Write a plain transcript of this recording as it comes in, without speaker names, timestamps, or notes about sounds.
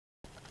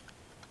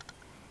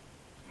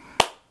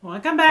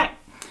Welcome back.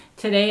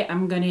 Today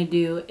I'm gonna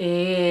do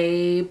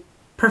a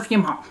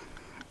perfume haul.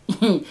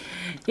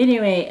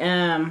 Anyway,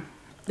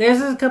 there's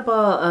a couple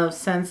of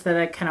scents that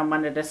I kind of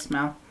wanted to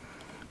smell.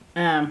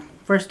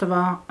 First of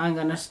all, I'm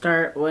gonna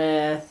start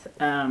with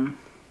the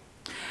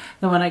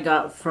one I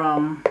got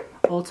from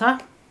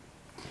Ulta.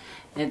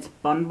 It's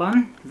Bun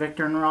Bun,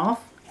 Victor and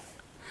Rolf.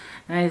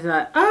 And I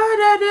thought, oh,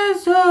 that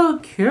is so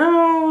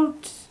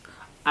cute.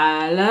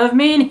 I love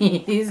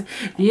minis.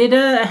 You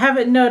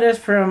haven't noticed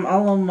from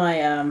all of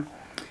my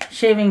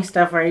shaving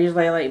stuff where I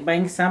usually like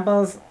buying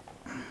samples.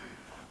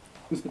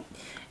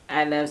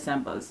 I love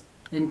samples.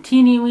 And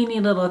teeny weeny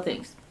little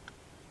things.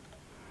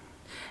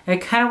 I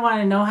kind of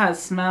want to know how it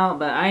smells,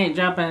 but I ain't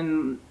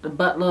dropping a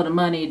buttload of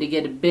money to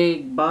get a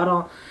big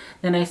bottle.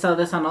 Then I saw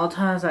this on Ulta.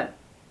 I was like,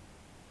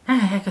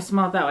 I can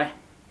smell it that way.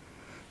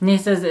 And he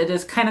says it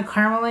is kind of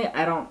caramely.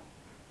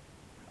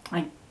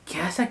 I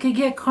guess I could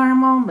get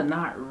caramel, but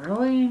not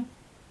really.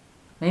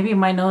 Maybe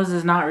my nose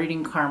is not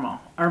reading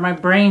caramel. Or my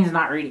brain's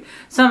not reading.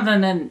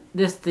 Something in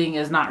this thing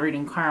is not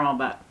reading caramel,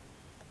 but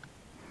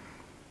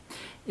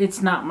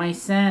it's not my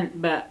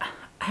scent. But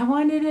I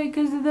wanted it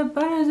because the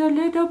bun is a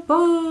little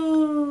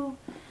boo.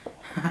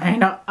 I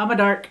know, I'm a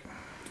dark.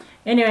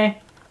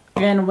 Anyway,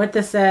 and with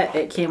the set,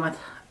 it came with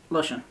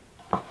lotion.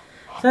 So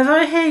I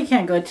thought, hey, you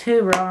can't go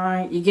too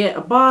wrong. You get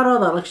a bottle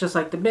that looks just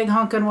like the big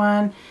honkin'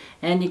 one.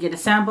 And you get a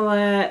sample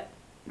at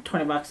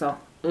 20 bucks though.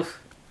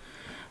 Oof.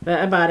 But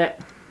I bought it.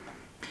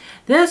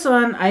 This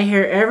one I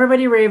hear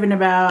everybody raving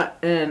about,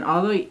 and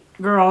all the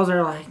girls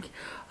are like,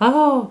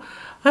 oh,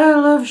 I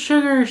love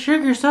sugar.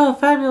 Sugar's so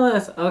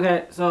fabulous.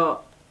 Okay,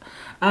 so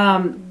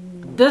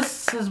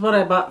this is what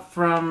I bought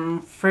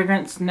from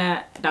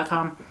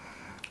fragrancenet.com.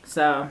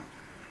 So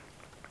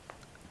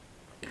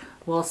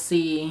we'll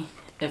see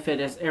if it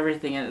is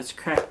everything it is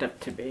cracked up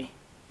to be.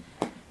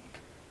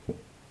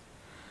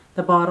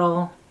 The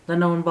bottle, the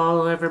known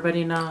bottle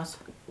everybody knows.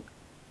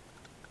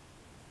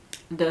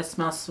 It does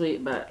smell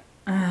sweet, but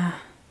I'm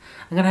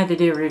going to have to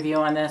do a review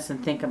on this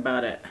and think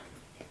about it.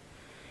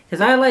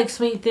 Because I like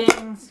sweet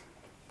things,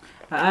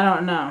 but I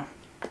don't know.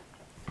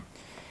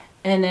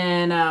 And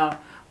then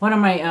one of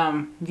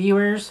my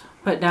viewers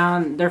put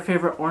down their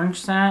favorite orange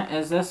scent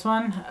is this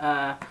one,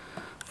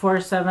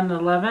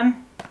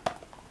 4711.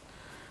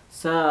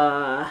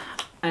 So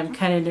I'm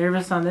kind of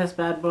nervous on this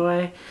bad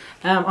boy.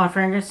 On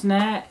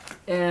FragranceNet,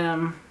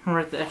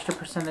 worth the extra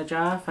percentage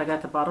off. I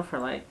got the bottle for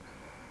like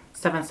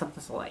 7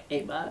 something, so like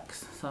 8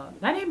 bucks. So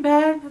that ain't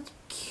bad. That's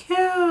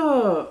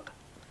cute.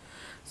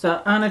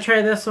 So I'm gonna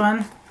try this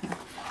one.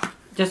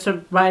 Just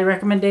by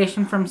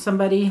recommendation from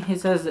somebody. He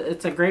says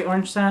it's a great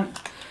orange scent.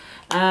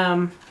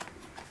 I've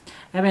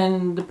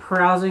been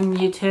browsing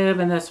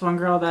YouTube, and this one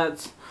girl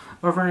that's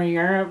over in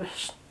Europe.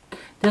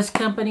 This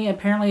company,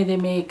 apparently they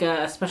make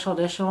a special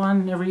edition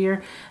one every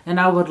year. And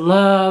I would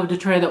love to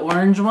try the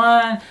orange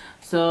one.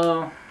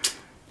 So,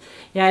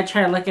 yeah, I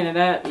tried looking it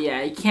up.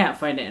 Yeah, you can't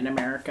find it in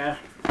America.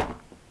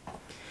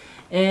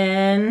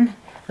 And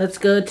let's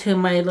go to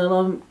my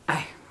little,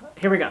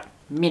 here we go,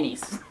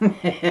 minis.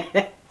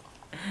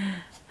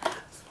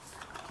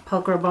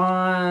 Polka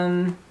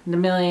Bon, the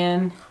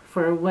Million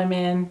for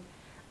women.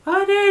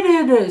 Oh,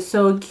 it is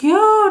so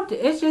cute.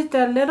 It's just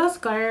a little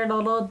square,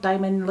 little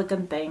diamond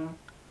looking thing.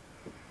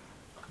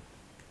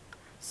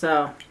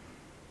 So,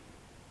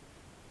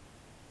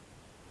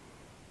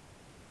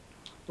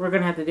 we're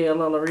going to have to do a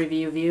little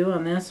review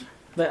on this.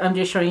 But I'm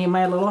just showing you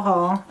my little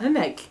haul. Isn't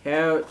that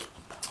cute?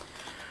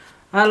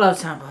 I love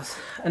samples.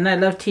 And I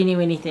love teeny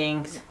weeny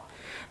things.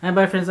 My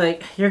boyfriend's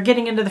like, you're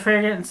getting into the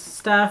fragrance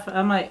stuff?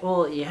 I'm like,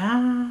 well,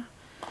 yeah.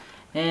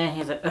 And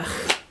he's like,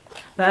 ugh.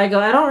 But I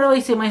go, I don't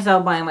really see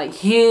myself buying like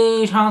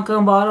huge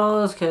honkin'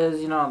 bottles.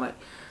 Because, you know, like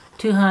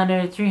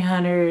 200,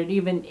 300,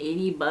 even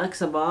 80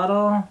 bucks a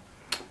bottle.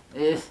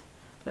 Ugh.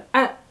 But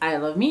I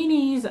love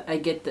minis. I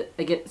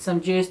get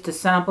some juice to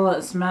sample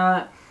it, smell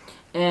it,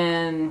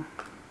 and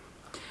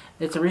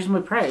it's a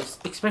reasonable price,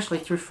 especially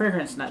through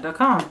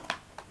fragrancenet.com.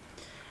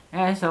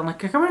 I sound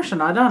like a commercial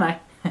now, don't I?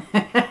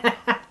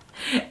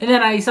 And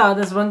then I saw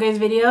this one guy's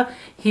video.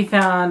 He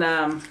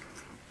found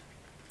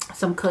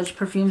some Coach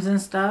perfumes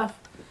and stuff.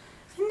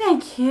 Isn't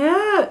that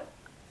cute?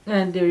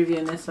 And they're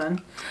reviewing this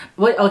one.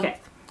 Wait, okay.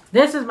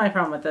 This is my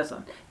problem with this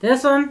one.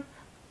 This one,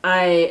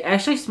 I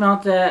actually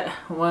smelt it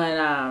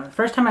when,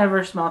 first time I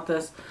ever smelt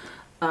this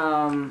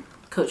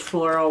Coach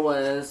Floral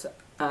was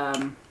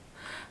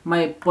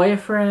my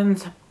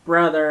boyfriend's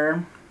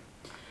brother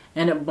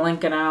ended up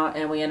blinking out,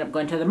 and we ended up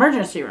going to the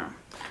emergency room.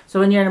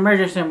 So when you're in an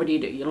emergency room, what do?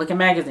 You look at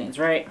magazines,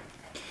 right?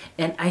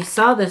 And I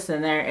saw this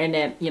in there, and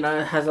it, you know,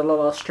 it has a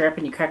little strip,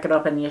 and you crack it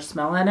open, and you're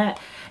smelling it.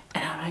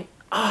 And I'm like,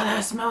 oh,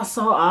 that smells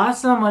so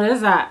awesome. What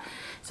is that?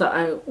 So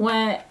I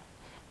went,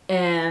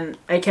 and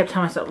I kept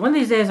telling myself, one of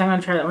these days I'm going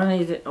to try that. One of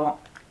these days,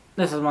 well,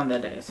 this is one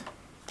of the days.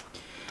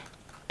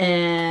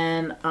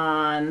 And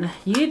on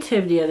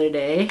YouTube the other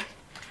day,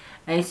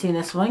 I seen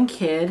this one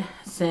kid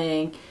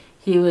saying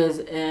he was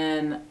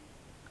in,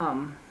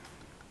 I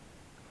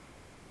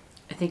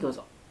think it was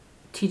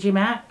TJ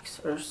Maxx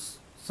or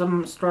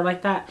some store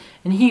like that,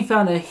 and he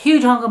found a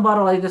huge honking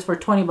bottle like this for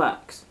 20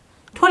 bucks.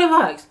 20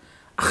 bucks!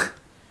 Ugh.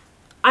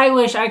 I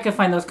wish I could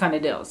find those kind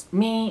of deals.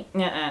 Me,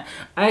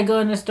 I go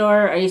in the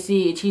store, I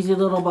see a cheesy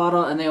little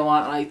bottle, and they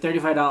want like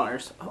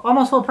 $35.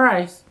 Almost full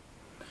price.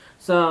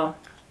 So,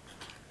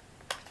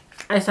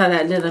 I saw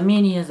that little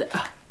mini, I was like,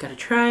 oh, gotta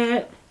try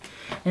it.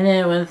 And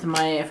then with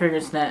my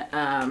Fragrance Net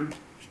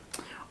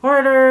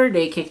order,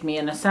 they kicked me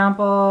in a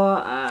sample.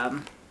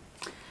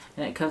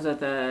 And it comes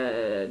with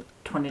a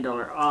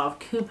 $20 off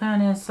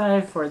coupon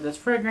inside for this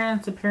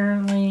fragrance,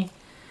 apparently.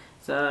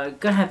 So,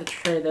 gonna have to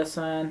try this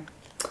one.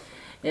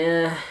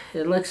 It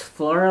looks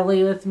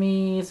florally with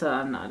me, so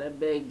I'm not a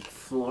big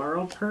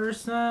floral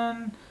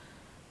person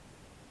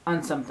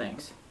on some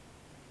things.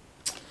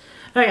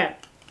 Okay.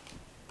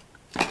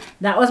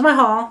 That was my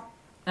haul.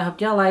 I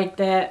hope y'all liked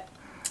it.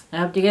 I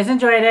hope you guys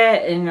enjoyed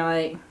it. And you're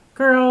like,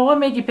 girl, what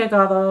made you pick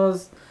all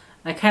those?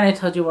 I kind of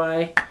told you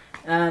why.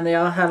 They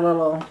all had a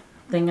little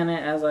thing in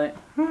it. I was like,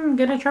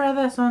 gonna try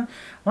this one.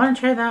 Want to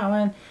try that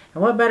one.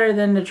 And what better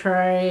than to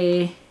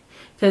try...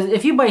 Because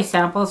if you buy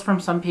samples from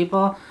some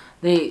people,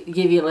 they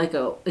give you like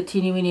a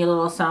teeny weeny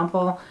little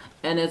sample.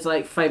 And it's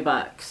like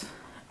 $5.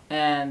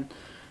 And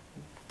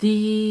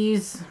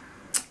these...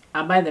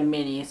 I'll buy the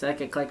minis so I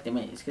can collect the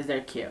minis because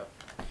they're cute.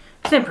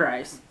 Same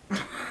price.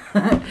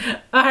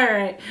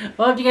 Alright.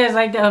 Well, hope you guys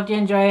liked it. Hope you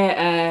enjoy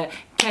it.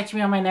 Catch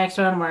me on my next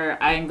one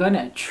where I'm going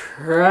to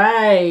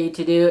try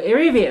to do a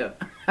review.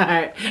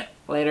 Alright.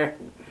 Later.